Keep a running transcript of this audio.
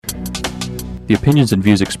The opinions and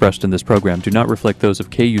views expressed in this program do not reflect those of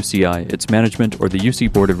KUCI, its management, or the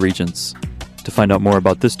UC Board of Regents. To find out more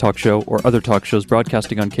about this talk show or other talk shows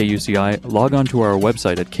broadcasting on KUCI, log on to our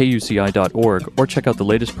website at kuci.org or check out the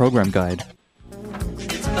latest program guide.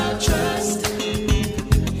 It's about trust.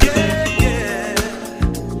 Yeah, yeah.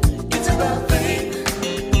 It's about faith.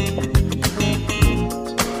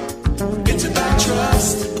 It's about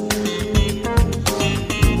trust.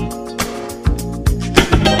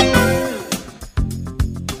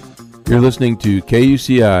 You're listening to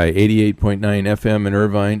KUCI 88.9 FM in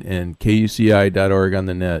Irvine and KUCI.org on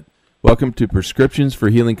the net. Welcome to Prescriptions for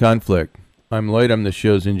Healing Conflict. I'm Lloyd, I'm the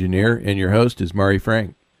show's engineer, and your host is Mari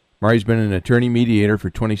Frank. Mari's been an attorney mediator for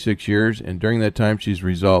 26 years, and during that time she's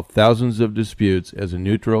resolved thousands of disputes as a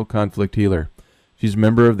neutral conflict healer. She's a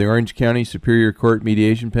member of the Orange County Superior Court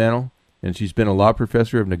Mediation Panel, and she's been a law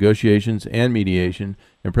professor of negotiations and mediation,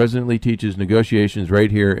 and presently teaches negotiations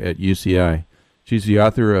right here at UCI. She's the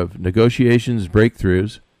author of Negotiations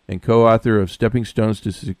Breakthroughs and co-author of Stepping Stones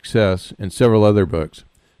to Success and several other books.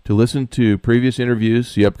 To listen to previous interviews,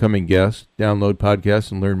 see upcoming guests, download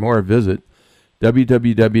podcasts, and learn more, visit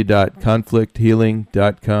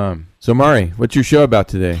www.conflicthealing.com. So, Mari, what's your show about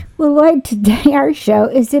today? Well, Lloyd, today our show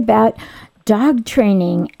is about dog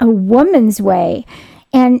training, a woman's way.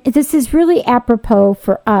 And this is really apropos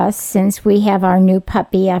for us since we have our new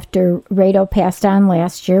puppy after Rado passed on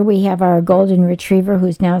last year. We have our golden retriever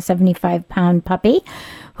who's now a 75-pound puppy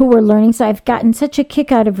who we're learning. So I've gotten such a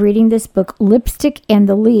kick out of reading this book, Lipstick and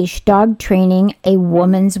the Leash, Dog Training, A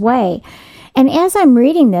Woman's Way. And as I'm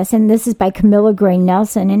reading this, and this is by Camilla Gray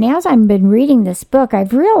Nelson, and as I've been reading this book,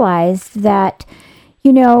 I've realized that,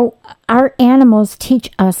 you know, our animals teach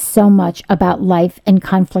us so much about life and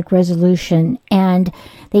conflict resolution, and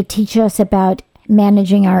they teach us about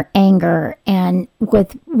managing our anger. And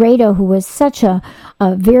with Rado, who was such a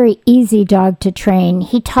very easy dog to train,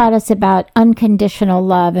 he taught us about unconditional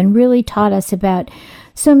love and really taught us about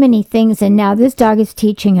so many things. And now this dog is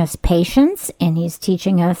teaching us patience, and he's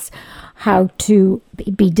teaching us how to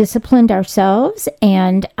be disciplined ourselves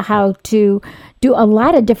and how to do a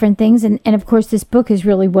lot of different things. And of course, this book is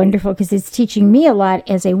really wonderful because it's teaching me a lot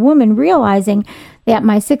as a woman, realizing that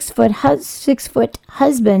my 6 foot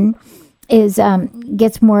husband is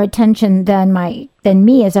gets more attention than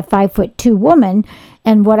me as a 5'2" woman,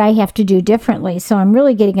 and what I have to do differently. So I'm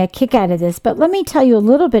really getting a kick out of this. But let me tell you a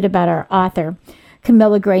little bit about our author,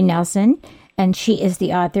 Camilla Gray Nelson. And she is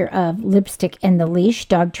the author of Lipstick and the Leash,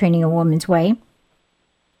 Dog Training, A Woman's Way.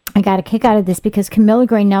 I got a kick out of this because Camilla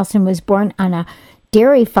Gray Nelson was born on a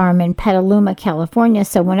dairy farm in Petaluma, California.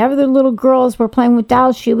 So whenever the little girls were playing with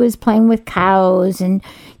dolls, she was playing with cows and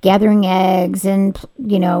gathering eggs and,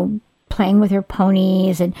 you know, playing with her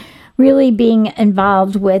ponies and really being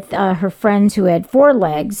involved with her friends who had 4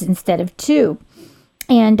 legs instead of 2.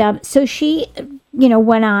 And so she, you know,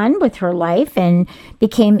 went on with her life and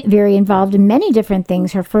became very involved in many different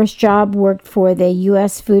things. Her first job worked for the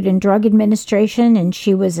U.S. Food and Drug Administration, and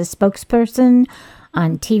she was a spokesperson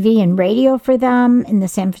on TV and radio for them in the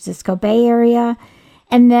San Francisco Bay Area.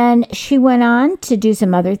 And then she went on to do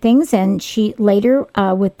some other things, and she later,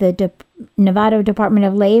 with the Nevada Department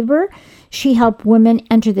of Labor, she helped women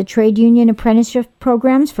enter the trade union apprenticeship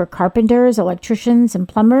programs for carpenters, electricians, and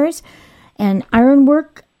plumbers, and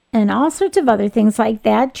ironwork, and all sorts of other things like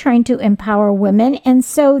that, trying to empower women. And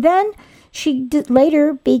so then she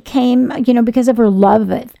later became, you know, because of her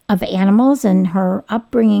love of animals and her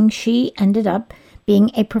upbringing, she ended up being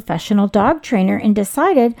a professional dog trainer and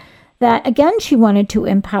decided that, again, she wanted to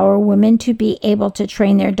empower women to be able to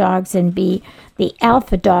train their dogs and be the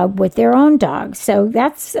alpha dog with their own dogs. So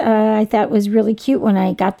that's, I thought was really cute when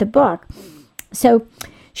I got the book. So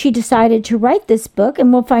she decided to write this book,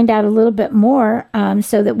 and we'll find out a little bit more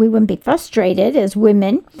so that we wouldn't be frustrated as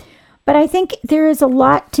women. But I think there is a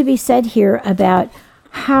lot to be said here about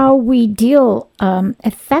how we deal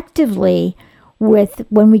effectively with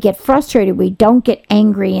when we get frustrated. We don't get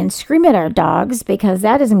angry and scream at our dogs because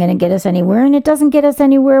that isn't going to get us anywhere, and it doesn't get us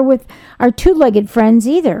anywhere with our 2-legged friends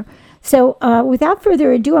either. So without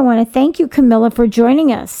further ado, I want to thank you, Camilla, for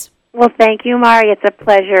joining us. Well, thank you, Mari. It's a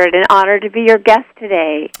pleasure and an honor to be your guest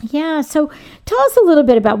today. Yeah, so tell us a little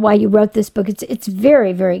bit about why you wrote this book. It's a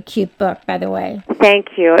very, very cute book, by the way.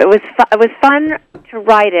 Thank you. It was fun to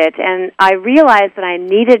write it, and I realized that I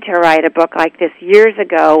needed to write a book like this years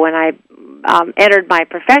ago when I entered my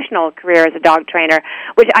professional career as a dog trainer,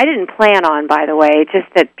 which I didn't plan on, by the way, just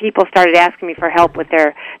that people started asking me for help with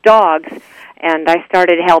their dogs. And I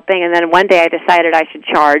started helping, and then one day I decided I should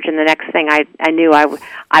charge, and the next thing I knew I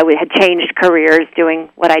had changed careers doing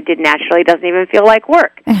what I did naturally. It doesn't even feel like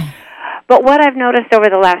work. But what I've noticed over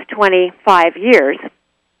the last 25 years,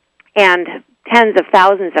 and tens of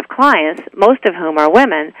thousands of clients, most of whom are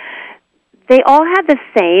women, they all have the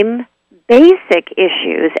same basic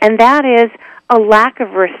issues, and that is a lack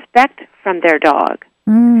of respect from their dog.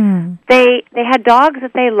 They had dogs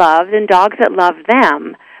that they loved and dogs that loved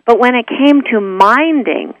them, but when it came to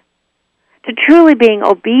minding, to truly being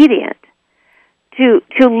obedient, to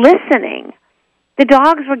listening, the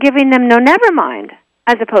dogs were giving them no never mind,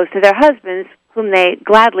 as opposed to their husbands, whom they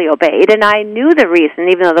gladly obeyed. And I knew the reason,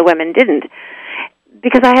 even though the women didn't,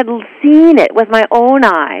 because I had seen it with my own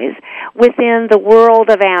eyes within the world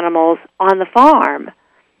of animals on the farm,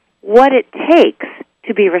 what it takes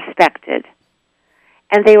to be respected.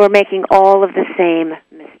 And they were making all of the same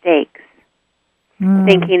mistakes,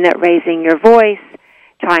 thinking that raising your voice,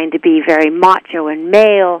 trying to be very macho and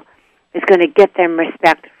male, is going to get them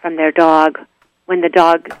respect from their dog. When the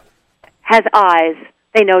dog has eyes,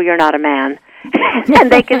 they know you're not a man.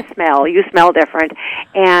 And they can smell. You smell different.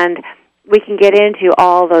 And we can get into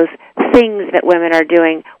all those things that women are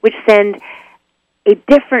doing, which send a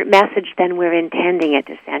different message than we're intending it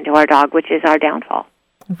to send to our dog, which is our downfall.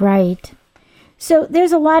 Right. So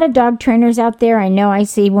there's a lot of dog trainers out there. I know I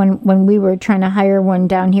see when we were trying to hire one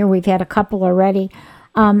down here, we've had a couple already,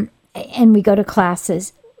 and we go to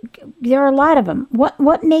classes. There are a lot of them.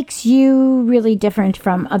 What makes you really different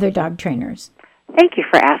from other dog trainers? Thank you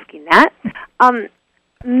for asking that.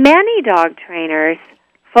 Many dog trainers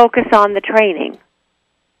focus on the training.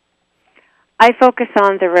 I focus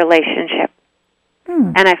on the relationship,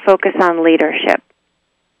 and I focus on leadership,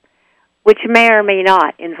 which may or may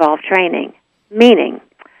not involve training. Meaning,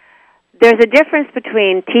 there's a difference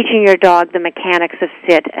between teaching your dog the mechanics of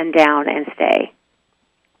sit and down and stay.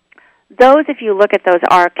 Those, if you look at those,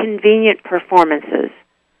 are convenient performances,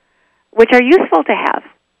 which are useful to have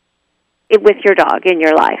with your dog in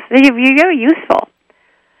your life. You're useful.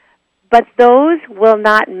 But those will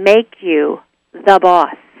not make you the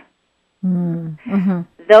boss.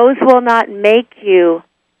 Those will not make you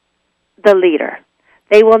the leader.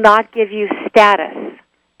 They will not give you status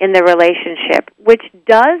in the relationship, which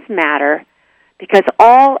does matter because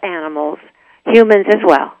all animals, humans as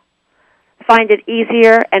well, find it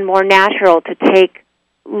easier and more natural to take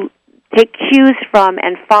cues from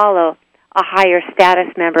and follow a higher status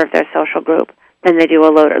member of their social group than they do a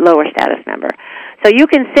lower status member. So you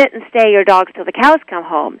can sit and stay your dogs till the cows come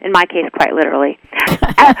home, in my case quite literally,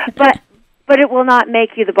 but it will not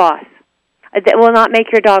make you the boss. It will not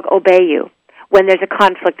make your dog obey you when there's a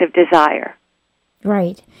conflict of desire.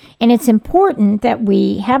 Right. And it's important that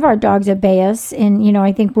we have our dogs obey us. And,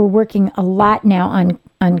 I think we're working a lot now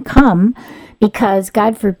on come because,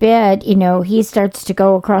 God forbid, he starts to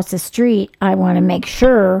go across the street. I want to make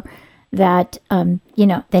sure that,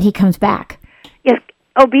 that he comes back. Yes.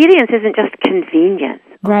 Obedience isn't just convenience.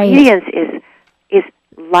 Right. Obedience is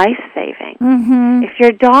life-saving. If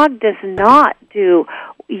your dog does not do,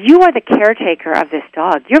 you are the caretaker of this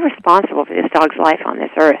dog. You're responsible for this dog's life on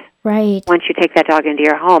this earth. Right. Once you take that dog into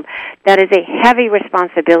your home. That is a heavy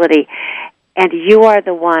responsibility, and you are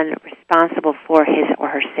the one responsible for his or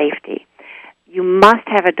her safety. You must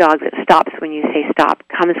have a dog that stops when you say stop,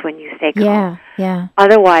 comes when you say come. Yeah.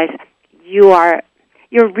 Otherwise, you're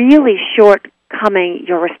really shortcoming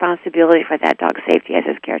your responsibility for that dog's safety as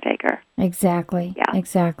his caretaker. Exactly. Yeah.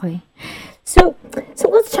 Exactly. So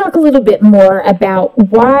let's talk a little bit more about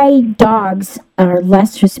why dogs are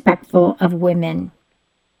less respectful of women.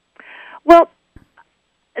 Well,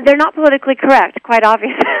 they're not politically correct, quite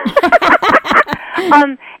obviously.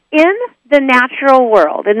 In the natural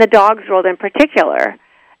world, in the dog's world in particular,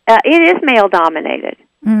 it is male-dominated.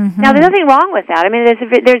 Now, there's nothing wrong with that. I mean,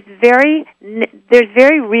 there's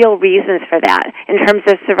very real reasons for that in terms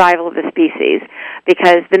of survival of the species,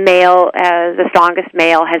 because the male, the strongest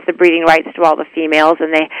male, has the breeding rights to all the females,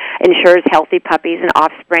 and they ensures healthy puppies and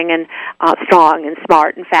offspring, and strong and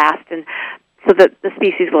smart and fast, and so that the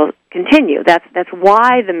species will continue. That's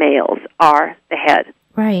why the males are the head.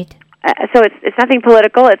 Right. So it's nothing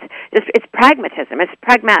political. It's pragmatism. It's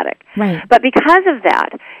pragmatic. Right. But because of that,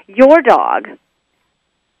 your dog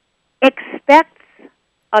expects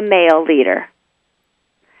a male leader.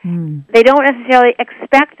 They don't necessarily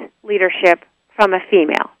expect leadership from a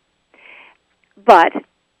female. But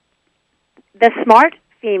the smart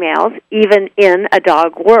females, even in a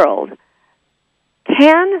dog world,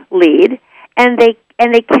 can lead, and they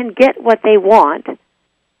can get what they want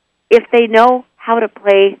if they know how to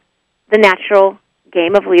play the natural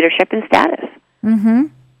game of leadership and status.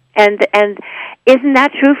 And isn't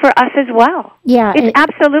that true for us as well? Yeah. It's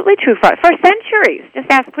absolutely true for us. For centuries. Just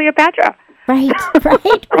ask Cleopatra.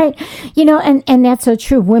 Right. You know, and that's so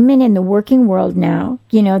true. Women in the working world now,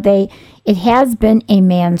 you know, it has been a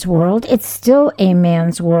man's world. It's still a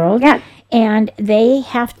man's world. Yes. And they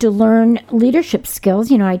have to learn leadership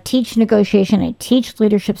skills. You know, I teach negotiation, I teach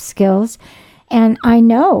leadership skills. And I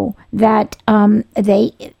know that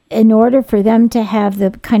in order for them to have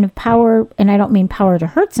the kind of power, and I don't mean power to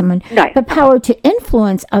hurt someone, Right. but power to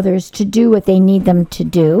influence others to do what they need them to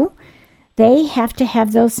do, they have to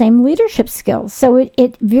have those same leadership skills. So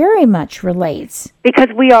it very much relates. Because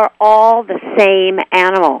we are all the same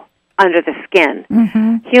animal under the skin.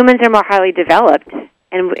 Mm-hmm. Humans are more highly developed,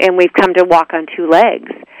 and we've come to walk on two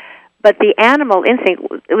legs. But the animal instinct,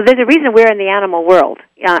 there's a reason we're in the animal world,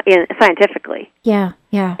 scientifically. Yeah.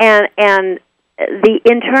 And the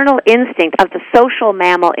internal instinct of the social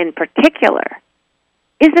mammal in particular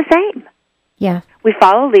is the same. Yeah. We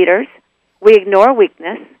follow leaders. We ignore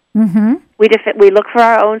weakness. Mm-hmm. We look for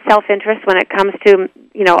our own self-interest when it comes to,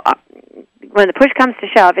 you know, when the push comes to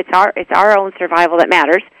shove, it's our own survival that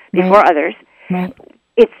matters before others. Right.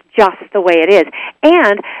 It's just the way it is.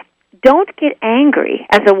 And don't get angry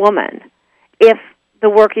as a woman if the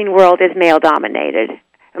working world is male-dominated.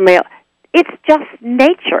 It's just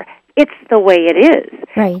nature. It's the way it is.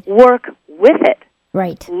 Right. Work with it.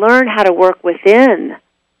 Right. Learn how to work within,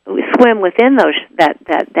 swim within that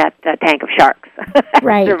tank of sharks.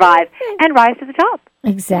 Right. Survive and rise to the top.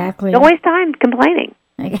 Exactly. Don't waste time complaining.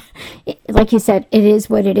 Like you said, it is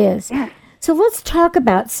what it is. Yes. So let's talk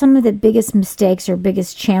about some of the biggest mistakes or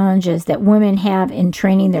biggest challenges that women have in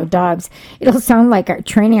training their dogs. It'll sound like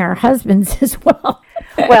training our husbands as well.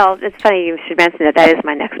 Well, it's funny you should mention that. That is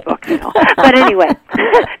my next book. You know. But anyway,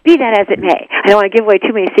 be that as it may. I don't want to give away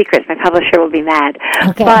too many secrets. My publisher will be mad.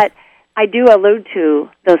 Okay. But I do allude to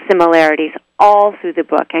those similarities all through the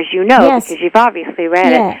book, as you know, Yes. because you've obviously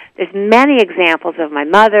read Yeah. it. There's many examples of my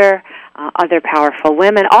mother, other powerful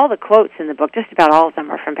women. All the quotes in the book, just about all of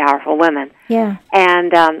them are from powerful women. Yeah.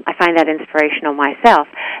 And I find that inspirational myself.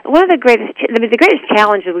 One of the greatest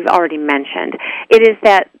challenges we've already mentioned, it is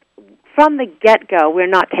that from the get-go, we're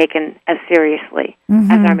not taken as seriously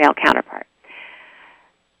as our male counterpart.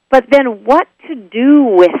 But then what to do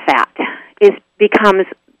with that becomes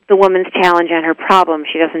the woman's challenge and her problem.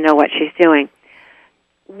 She doesn't know what she's doing.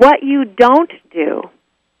 What you don't do,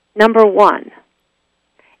 number one,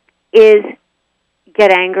 is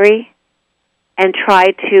get angry and try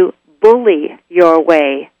to bully your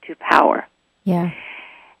way to power. Yeah.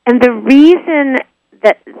 And the real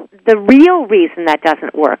reason that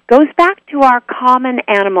doesn't work goes back to our common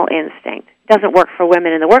animal instinct. It doesn't work for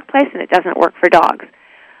women in the workplace, and it doesn't work for dogs.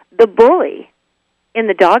 The bully in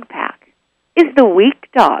the dog pack is the weak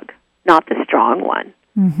dog, not the strong one.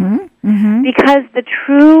 Mm-hmm. Mm-hmm. Because the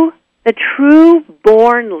true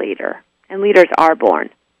born leader, and leaders are born,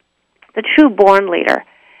 the true born leader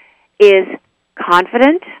is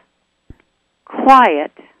confident,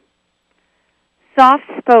 quiet,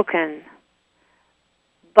 soft-spoken,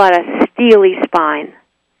 but a steely spine.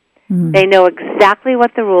 Mm. They know exactly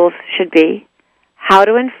what the rules should be, how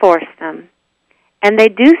to enforce them, and they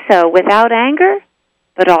do so without anger,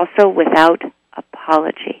 but also without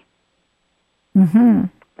apology. Mm-hmm.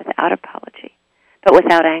 Without apology, but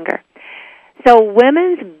without anger. So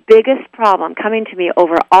women's biggest problem coming to me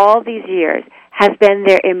over all these years has been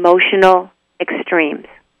their emotional extremes.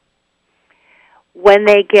 When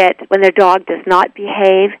their dog does not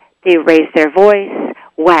behave, they raise their voice,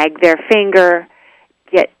 wag their finger,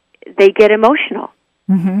 they get emotional.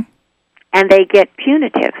 Mm-hmm. And they get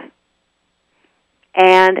punitive.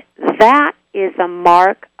 And that is a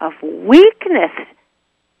mark of weakness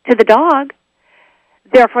to the dog.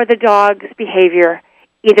 Therefore, the dog's behavior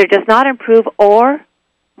either does not improve or,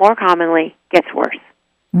 more commonly, gets worse.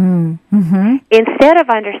 Mm-hmm. Instead of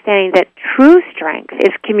understanding that true strength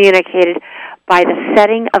is communicated by the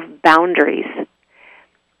setting of boundaries,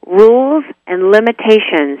 rules and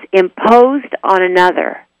limitations imposed on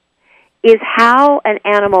another is how an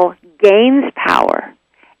animal gains power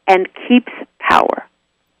and keeps power.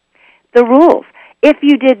 The rules. If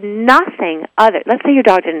you did nothing other, let's say your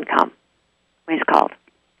dog didn't come when he's called.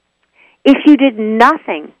 If you did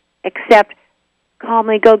nothing except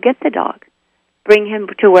calmly go get the dog, bring him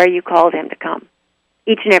to where you called him to come,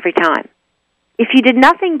 each and every time. If you did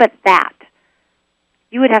nothing but that,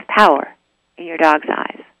 you would have power in your dog's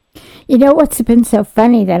eyes. You know what's been so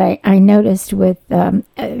funny that I noticed with,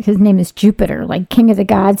 his name is Jupiter, like King of the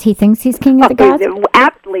Gods. He thinks he's King of the Gods.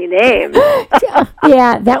 Aptly named.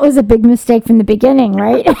 Yeah, that was a big mistake from the beginning,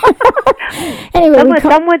 right? Anyway,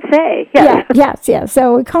 some would say. Yeah.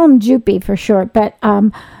 So we call him Joopy for short. But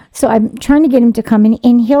so I'm trying to get him to come in,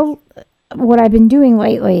 and what I've been doing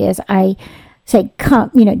lately is I say,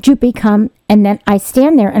 come, Droopy, come. And then I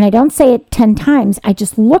stand there and I don't say it 10 times. I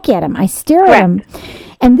just look at him. I stare at him.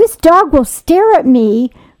 And this dog will stare at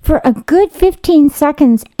me for a good 15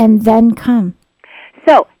 seconds and then come.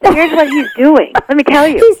 So here's what he's doing. Let me tell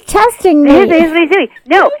you. He's testing me. Here's what he's doing.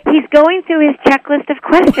 No, he's going through his checklist of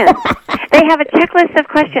questions. They have a checklist of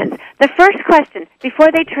questions. The first question, before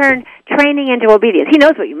they turn training into obedience, he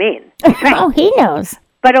knows what you mean. Right? Oh, he knows.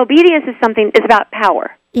 But obedience is about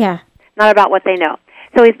power, Yeah. not about what they know.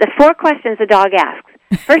 So the 4 questions the dog asks.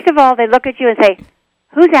 First of all, they look at you and say,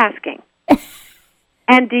 who's asking?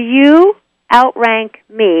 And do you outrank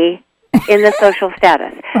me in the social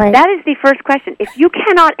status? Right. That is the first question. If you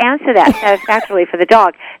cannot answer that satisfactorily for the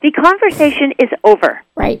dog, the conversation is over.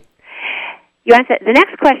 Right. You answer. The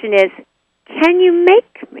next question is, can you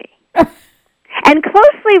make me? And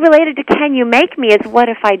closely related to can you make me is what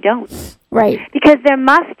if I don't? Right. Because there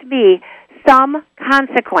must be some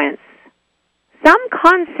consequence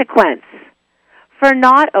for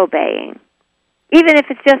not obeying, even if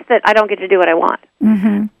it's just that I don't get to do what I want.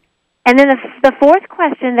 Mm-hmm. And then the 4th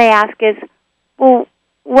question they ask is, well,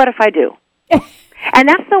 what if I do? And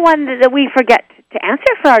that's the one that we forget to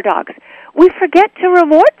answer for our dogs. We forget to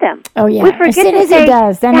reward them. Oh, yeah. We forget As soon to as say, he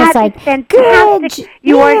does, then "That it's like, is fantastic. good.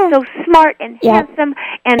 You Yeah. are so smart and Yeah. handsome,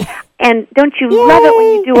 and don't you love it when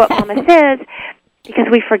you do what Mama says?" Because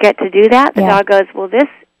we forget to do that. The Yeah. dog goes, well, this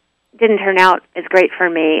didn't turn out as great for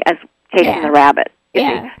me as chasing Yeah. the rabbit. You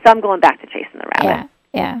Yeah. see? So I'm going back to chasing the rabbit.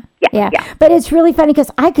 Yeah. Yeah. But it's really funny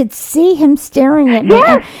because I could see him staring at me.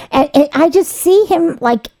 Yes. And I just see him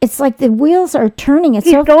it's like the wheels are turning. It's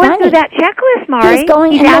He's so going funny. through that checklist, Mari. He's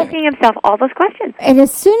going- He's and then- asking himself all those questions. And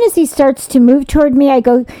as soon as he starts to move toward me, I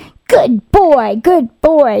go, good boy,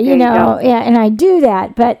 you you know. go. Yeah, and I do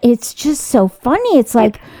that. But it's just so funny. It's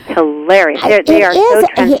like... It's hilarious. They It are so is,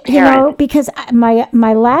 transparent. because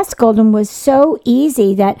my last golden was so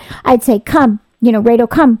easy that I'd say, come, Rado,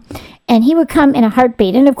 come. And he would come in a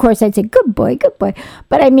heartbeat. And, of course, I'd say, good boy.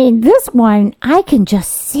 But, I mean, this one, I can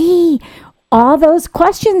just see all those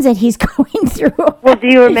questions that he's going through. Well, do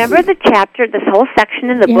you remember the chapter, this whole section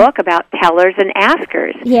in the Yeah. book about tellers and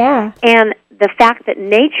askers? Yeah. And the fact that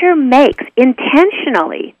nature makes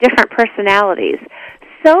intentionally different personalities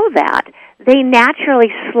so that they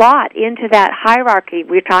naturally slot into that hierarchy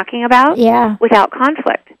we're talking about Yeah. without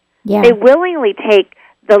conflict. Yeah. They willingly take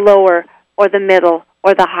the lower or the middle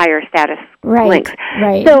or the higher status Right, links.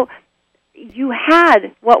 right. So you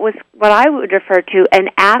had what I would refer to an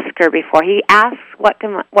asker before. He asks, what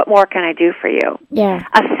more can I do for you? Yeah.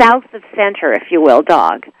 A south of center, if you will,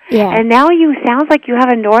 dog. Yeah. And now you sounds like you have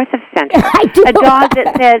a north of center. I do. A dog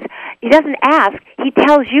that says, he doesn't ask, he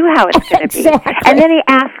tells you how it's going to Exactly. be. And then he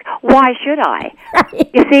asks, why should I?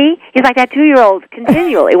 You see? He's like that 2-year-old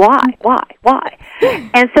continually. Why?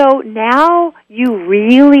 And so now you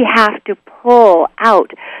really have to pull out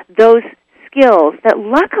those skills that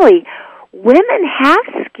luckily women have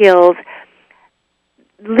skills,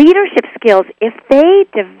 leadership skills, if they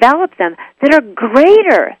develop them, that are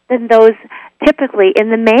greater than those typically in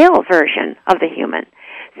the male version of the human.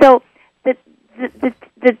 So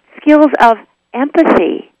the skills of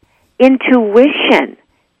empathy, intuition,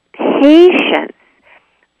 patience,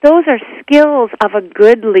 those are skills of a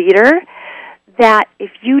good leader that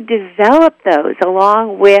if you develop those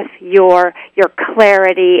along with your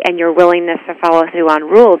clarity and your willingness to follow through on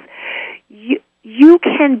rules, you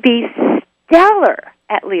can be stellar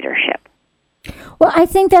at leadership. Well, I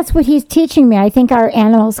think that's what he's teaching me. I think our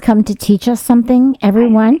animals come to teach us something,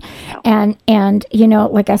 everyone. And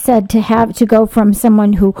like I said, to go from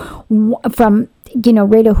someone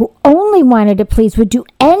Rado, who only wanted to please, would do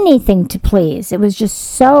anything to please. It was just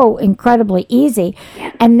so incredibly easy.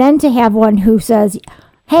 And then to have one who says,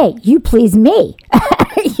 hey, you please me.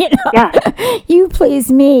 You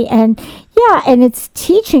please me. And it's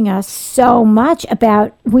teaching us so much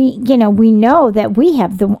about we know that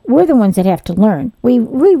we're the ones that have to learn.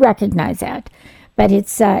 We recognize that. But it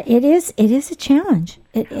is a challenge.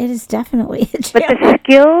 It is definitely a challenge. But the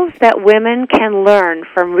skills that women can learn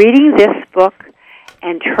from reading this book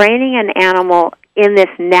and training an animal in this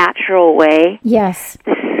natural way, yes,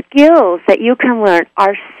 the skills that you can learn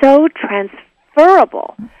are so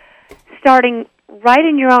transferable, starting right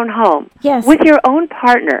in your own home, yes, with your own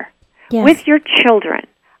partner, yes, with your children.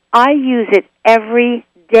 I use it every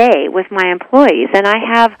day with my employees, and I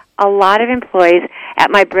have a lot of employees at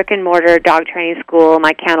my brick-and-mortar dog training school,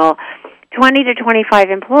 my kennel, 20 to 25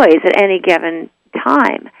 employees at any given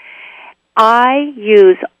time. I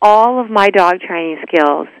use all of my dog training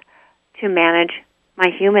skills to manage my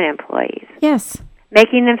human employees, yes,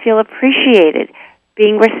 making them feel appreciated,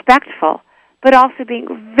 being respectful, but also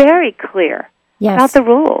being very clear Yes. about the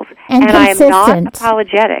rules. And I am not consistent.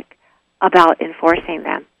 apologetic about enforcing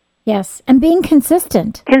them. Yes. And being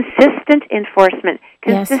consistent. Consistent enforcement,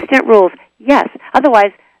 Yes. consistent rules. Yes.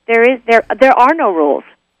 Otherwise, there are no rules.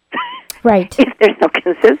 Right. If there's no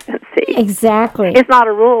consistency, Exactly. it's not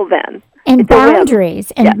a rule then. And It's a whim.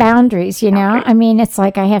 boundaries, and Yeah. boundaries, you know? Boundaries. I mean, it's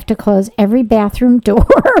like I have to close every bathroom door.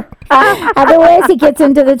 Otherwise, he gets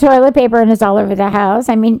into the toilet paper and it's all over the house.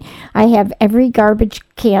 I mean, I have every garbage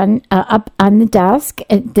can up on the desk,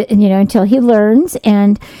 you know, until he learns.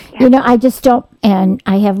 And, you know, I just don't, and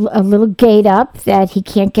I have a little gate up that he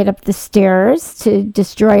can't get up the stairs to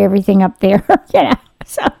destroy everything up there, you know?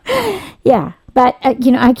 So, yeah. But,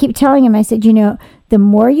 you know, I keep telling him, I said, you know, the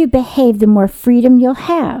more you behave, the more freedom you'll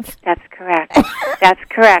have. That's correct. That's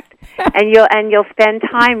correct. And you'll spend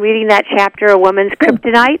time reading that chapter, A Woman's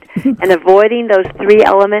Kryptonite, and avoiding those 3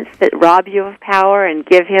 elements that rob you of power and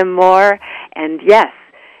give him more. And yes,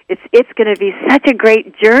 it's going to be such a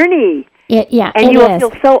great journey. And It you will is.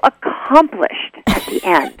 feel so accomplished at the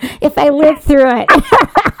end. If I live through it.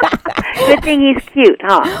 Good thing he's cute,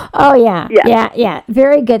 huh? Oh yeah, Yeah. yeah.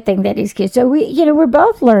 Very good thing that he's cute. So we're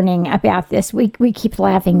both learning about this. We keep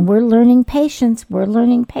laughing. We're learning patience.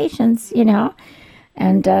 You know,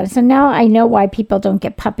 and so now I know why people don't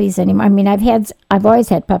get puppies anymore. I mean, I've always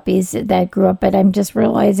had puppies that grew up, but I'm just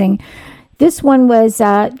realizing this one was,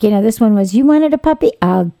 you wanted a puppy?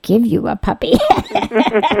 I'll give you a puppy.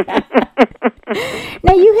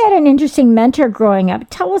 Now, you had an interesting mentor growing up.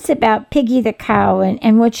 Tell us about Piggy the cow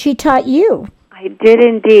and what she taught you. I did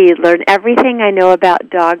indeed learn everything I know about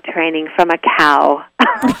dog training from a cow.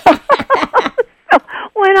 So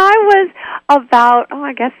when I was about,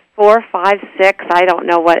 I guess 4, 5, 6, I don't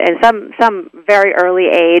know what, and some very early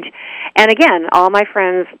age, and again, all my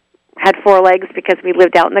friends had 4 legs because we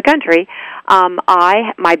lived out in the country.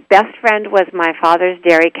 My best friend was my father's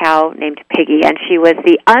dairy cow named Piggy, and she was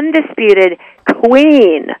the undisputed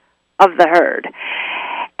queen of the herd.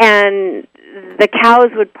 And the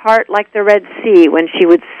cows would part like the Red Sea when she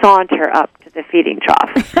would saunter up to the feeding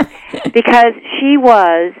trough because she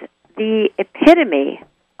was the epitome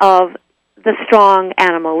of the strong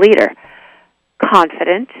animal leader.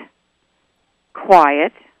 Confident,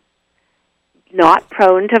 quiet, not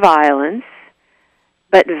prone to violence,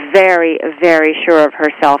 but very, very sure of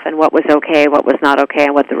herself and what was okay, what was not okay,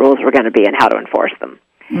 and what the rules were going to be and how to enforce them.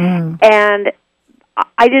 And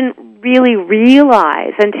I didn't really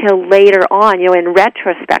realize until later on, in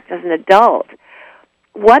retrospect as an adult,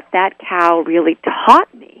 what that cow really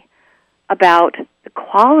taught me about the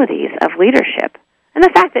qualities of leadership. And the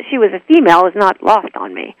fact that she was a female is not lost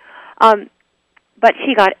on me. But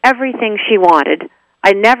she got everything she wanted.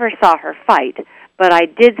 I never saw her fight, but I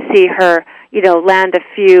did see her, land a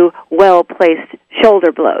few well-placed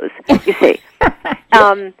shoulder blows, you see.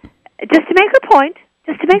 Just to make her point,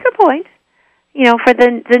 for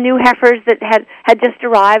the new heifers that had just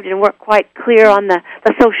arrived and weren't quite clear on the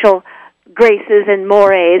social graces and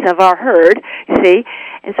mores of our herd, you see.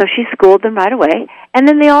 And so she schooled them right away. And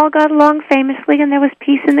then they all got along famously, and there was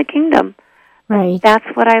peace in the kingdom. Right. That's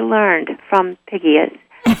what I learned from Piggy.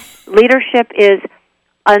 Leadership is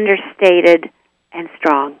understated and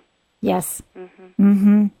strong. Yes.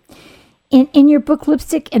 Mm-hmm. In your book,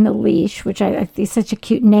 Lipstick and the Leash, which I think is such a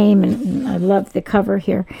cute name, and I love the cover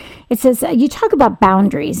here, it says you talk about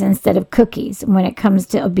boundaries instead of cookies when it comes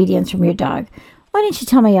to obedience from your dog. Why don't you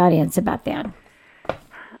tell my audience about that?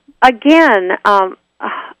 Again,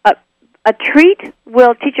 a treat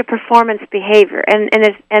will teach a performance behavior, and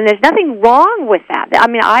there's nothing wrong with that. I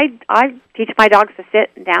mean, I teach my dogs to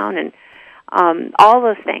sit down and all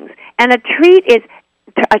those things. And a treat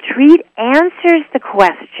answers the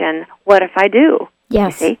question, what if I do?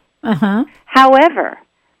 Yes. You see? Uh-huh. However,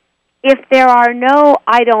 if there are no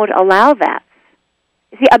I don't allow that,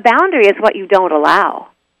 you see, a boundary is what you don't allow.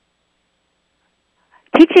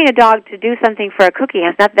 Teaching a dog to do something for a cookie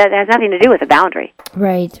has nothing to do with a boundary.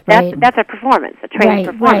 Right. That's a performance, a training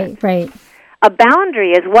performance. Right. A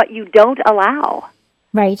boundary is what you don't allow.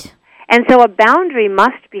 Right. And so a boundary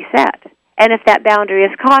must be set. And if that boundary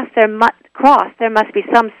is crossed, there must be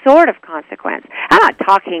some sort of consequence. I'm not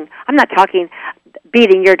talking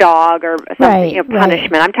beating your dog or something,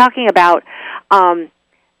 punishment. Right. I'm talking about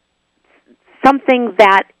something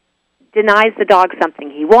that denies the dog something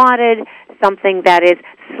he wanted, something that is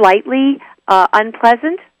slightly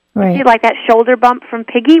unpleasant. Right. See, like that shoulder bump from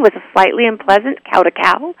Piggy was a slightly unpleasant cow to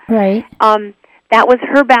cow. Right. That was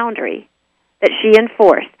her boundary that she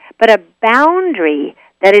enforced. But a boundary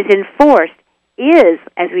that is enforced is,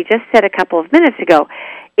 as we just said a couple of minutes ago,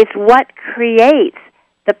 it's what creates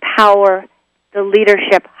the power, the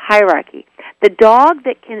leadership hierarchy. The dog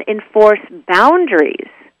that can enforce boundaries,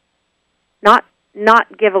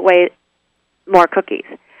 not give away more cookies,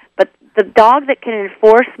 but the dog that can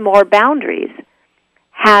enforce more boundaries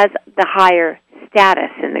has the higher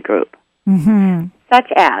status in the group. Mm-hmm.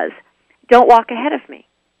 Such as, don't walk ahead of me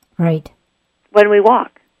Right. when we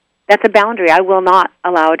walk. That's a boundary I will not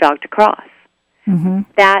allow a dog to cross. Mm-hmm.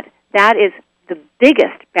 That is the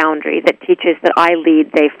biggest boundary that teaches that I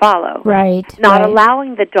lead, they follow. Right. Not right.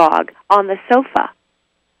 allowing the dog on the sofa.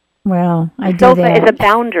 Well, I do Sofa that. is a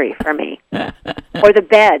boundary for me. Or the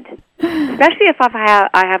bed. Especially if I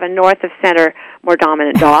have a north of center, more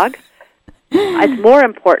dominant dog. It's more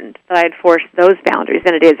important that I enforce those boundaries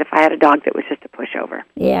than it is if I had a dog that was just a pushover.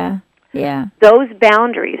 Yeah. Yeah. Those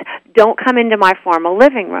boundaries don't come into my formal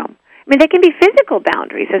living room. I mean, they can be physical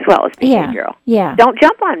boundaries as well as behavioral. Yeah. Don't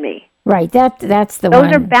jump on me. Right. That's the Those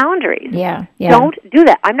one. are boundaries. Yeah. Yeah. Don't do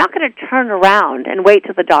that. I'm not going to turn around and wait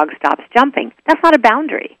till the dog stops jumping. That's not a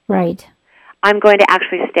boundary. Right. I'm going to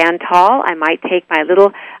actually stand tall. I might take my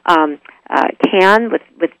little can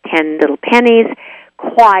with 10 little pennies,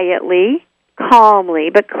 quietly, calmly,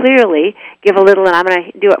 but clearly give a little, and I'm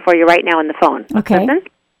going to do it for you right now on the phone. Okay. Listen.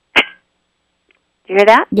 Do you hear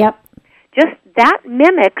that? Yep. Just that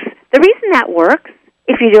mimics, the reason that works,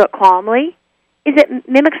 if you do it calmly, is it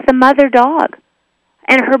mimics the mother dog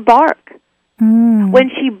and her bark. Mm. When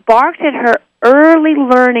she barked at her early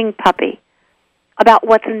learning puppy about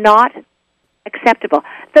what's not acceptable,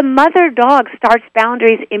 the mother dog starts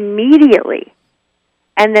boundaries immediately.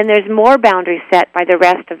 And then there's more boundaries set by the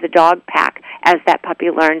rest of the dog pack as that puppy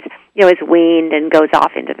learns, is weaned and goes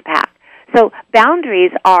off into the pack. So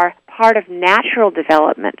boundaries are part of natural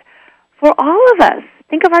development for all of us.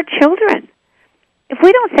 Think of our children. If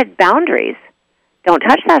we don't set boundaries, don't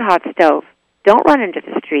touch that hot stove, don't run into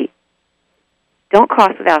the street, don't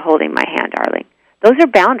cross without holding my hand, darling. Those are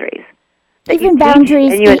boundaries that Even you teach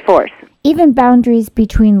boundaries and you enforce. Even boundaries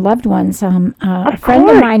between loved ones. A friend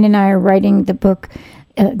of mine and I are writing the book,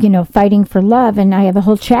 Fighting for Love, and I have a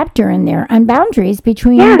whole chapter in there on boundaries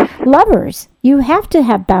between lovers. You have to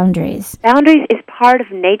have boundaries. Boundaries is part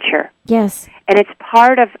of nature, Yes. and it's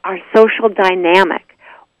part of our social dynamic.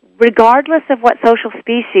 Regardless of what social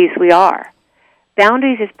species we are,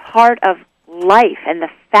 boundaries is part of life and the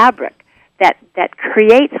fabric that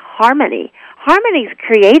creates harmony. Harmony is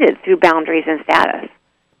created through boundaries and status.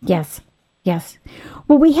 Yes. Yes.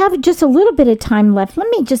 Well, we have just a little bit of time left. Let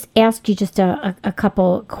me just ask you just a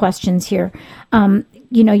couple questions here.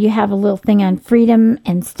 You have a little thing on freedom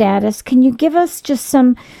and status. Can you give us just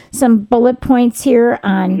some bullet points here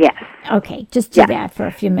on? Yes. Okay, just do that for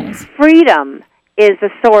a few minutes. Freedom is the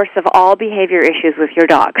source of all behavior issues with your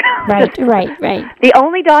dog. Right. The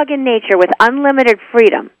only dog in nature with unlimited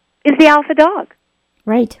freedom is the alpha dog.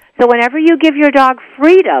 Right. So whenever you give your dog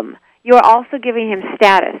freedom, you are also giving him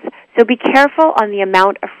status. So be careful on the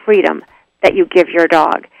amount of freedom that you give your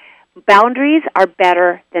dog. Boundaries are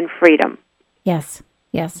better than freedom. Yes.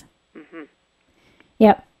 Mm-hmm.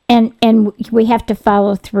 Yep. And we have to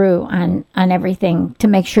follow through on everything to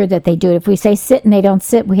make sure that they do it. If we say sit and they don't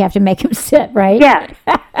sit, we have to make them sit, right? Yes.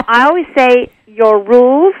 I always say your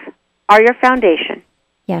rules are your foundation.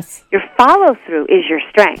 Yes. Your follow-through is your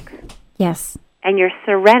strength. Yes. And your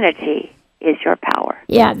serenity is your power.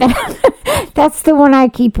 Yeah, that's the one I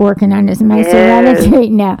keep working on is my serenity.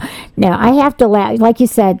 Now, I have to laugh. Like you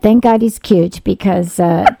said, thank God he's cute because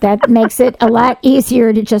that makes it a lot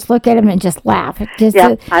easier to just look at him and just laugh. Just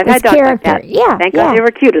I've had dogs like that. Yeah, thank God they were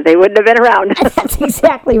cute or they wouldn't have been around. That's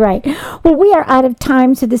exactly right. Well, we are out of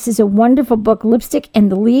time, so this is a wonderful book, Lipstick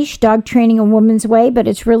and the Leash, Dog Training a Woman's Way, but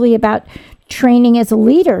it's really about training as a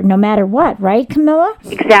leader no matter what, right, Camilla?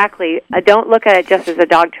 Exactly. Don't look at it just as a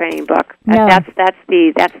dog training book. No. That's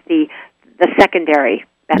the secondary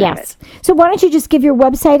benefit. Yes. So why don't you just give your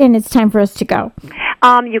website and it's time for us to go.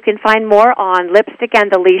 You can find more on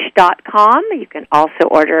lipstickandtheleash.com. You can also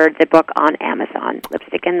order the book on Amazon,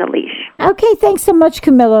 Lipstick and the Leash. Okay, thanks so much,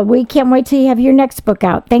 Camilla. We can't wait till you have your next book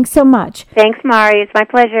out. Thanks so much. Thanks, Mari. It's my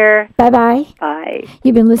pleasure. Bye-bye. Bye.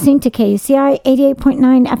 You've been listening to KUCI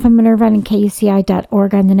 88.9 FM in Irvine and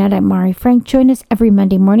KUCI.org on the net. I'm Mari Frank. Join us every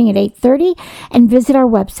Monday morning at 8:30 and visit our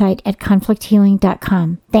website at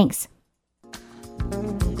conflicthealing.com. Thanks.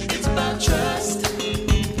 It's about trust.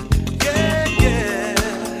 Yeah, yeah.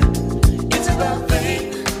 It's about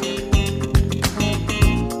faith.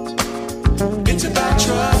 It's about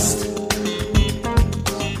trust.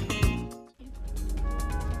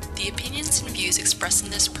 The opinions and views expressed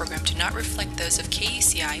in this program do not reflect those of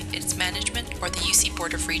KUCI, its management, or the UC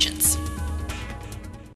Board of Regents.